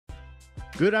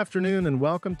Good afternoon and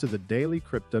welcome to the Daily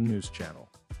Crypto News Channel.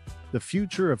 The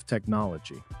future of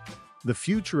technology, the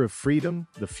future of freedom,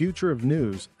 the future of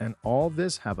news, and all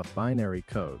this have a binary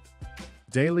code.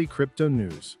 Daily Crypto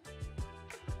News.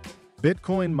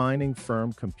 Bitcoin mining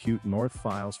firm Compute North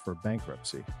files for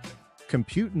bankruptcy.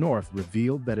 Compute North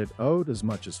revealed that it owed as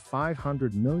much as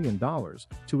 $500 million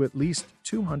to at least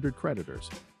 200 creditors.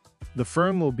 The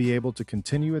firm will be able to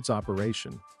continue its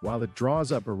operation while it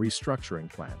draws up a restructuring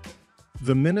plan.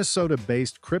 The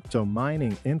Minnesota-based crypto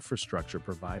mining infrastructure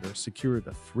provider secured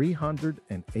a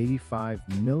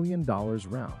 $385 million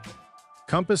round.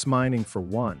 Compass Mining, for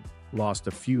one, lost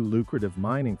a few lucrative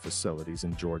mining facilities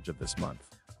in Georgia this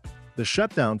month. The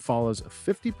shutdown follows a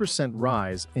 50%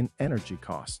 rise in energy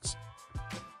costs.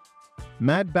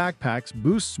 Mad Backpacks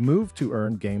boosts move to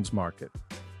earn games market.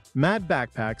 Mad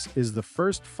Backpacks is the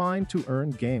first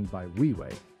find-to-earn game by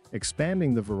WeWay,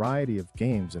 expanding the variety of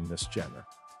games in this genre.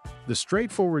 The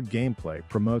straightforward gameplay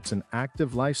promotes an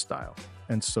active lifestyle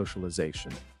and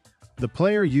socialization. The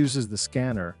player uses the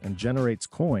scanner and generates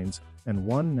coins and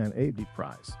won an AV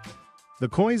prize. The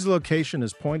coin's location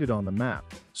is pointed on the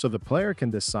map, so the player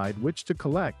can decide which to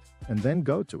collect and then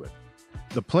go to it.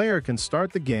 The player can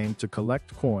start the game to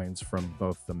collect coins from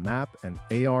both the map and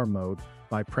AR mode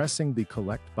by pressing the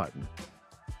Collect button.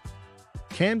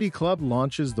 Candy Club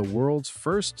launches the world's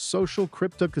first social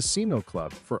crypto casino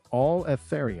club for all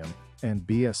Ethereum and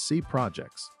BSC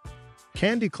projects.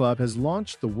 Candy Club has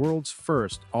launched the world's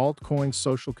first altcoin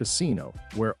social casino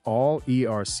where all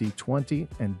ERC20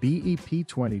 and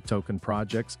BEP20 token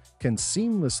projects can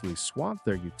seamlessly swap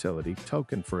their utility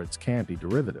token for its Candy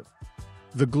derivative.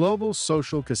 The global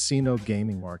social casino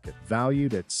gaming market,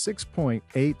 valued at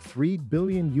 $6.83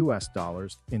 billion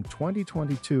in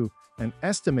 2022 and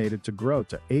estimated to grow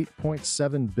to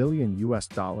 $8.7 billion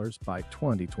by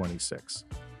 2026.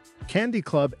 Candy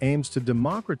Club aims to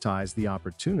democratize the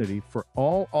opportunity for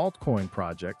all altcoin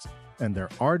projects and their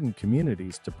ardent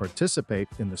communities to participate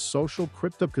in the social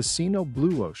crypto casino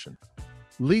blue ocean.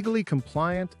 Legally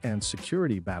compliant and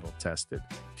security battle-tested,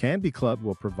 Candy Club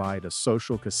will provide a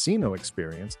social casino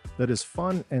experience that is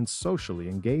fun and socially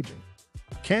engaging.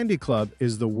 Candy Club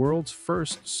is the world's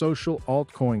first social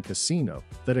altcoin casino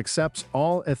that accepts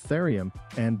all Ethereum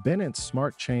and Binance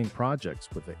Smart Chain projects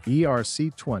with the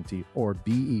ERC20 or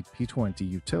BEP20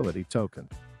 utility token.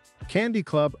 Candy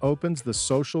Club opens the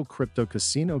social crypto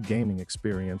casino gaming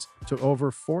experience to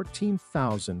over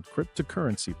 14,000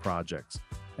 cryptocurrency projects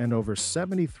and over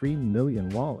 73 million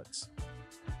wallets.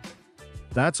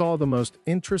 That's all the most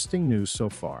interesting news so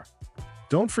far.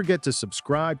 Don't forget to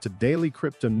subscribe to Daily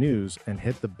Crypto News and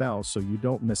hit the bell so you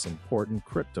don't miss important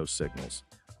crypto signals.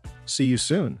 See you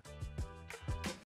soon!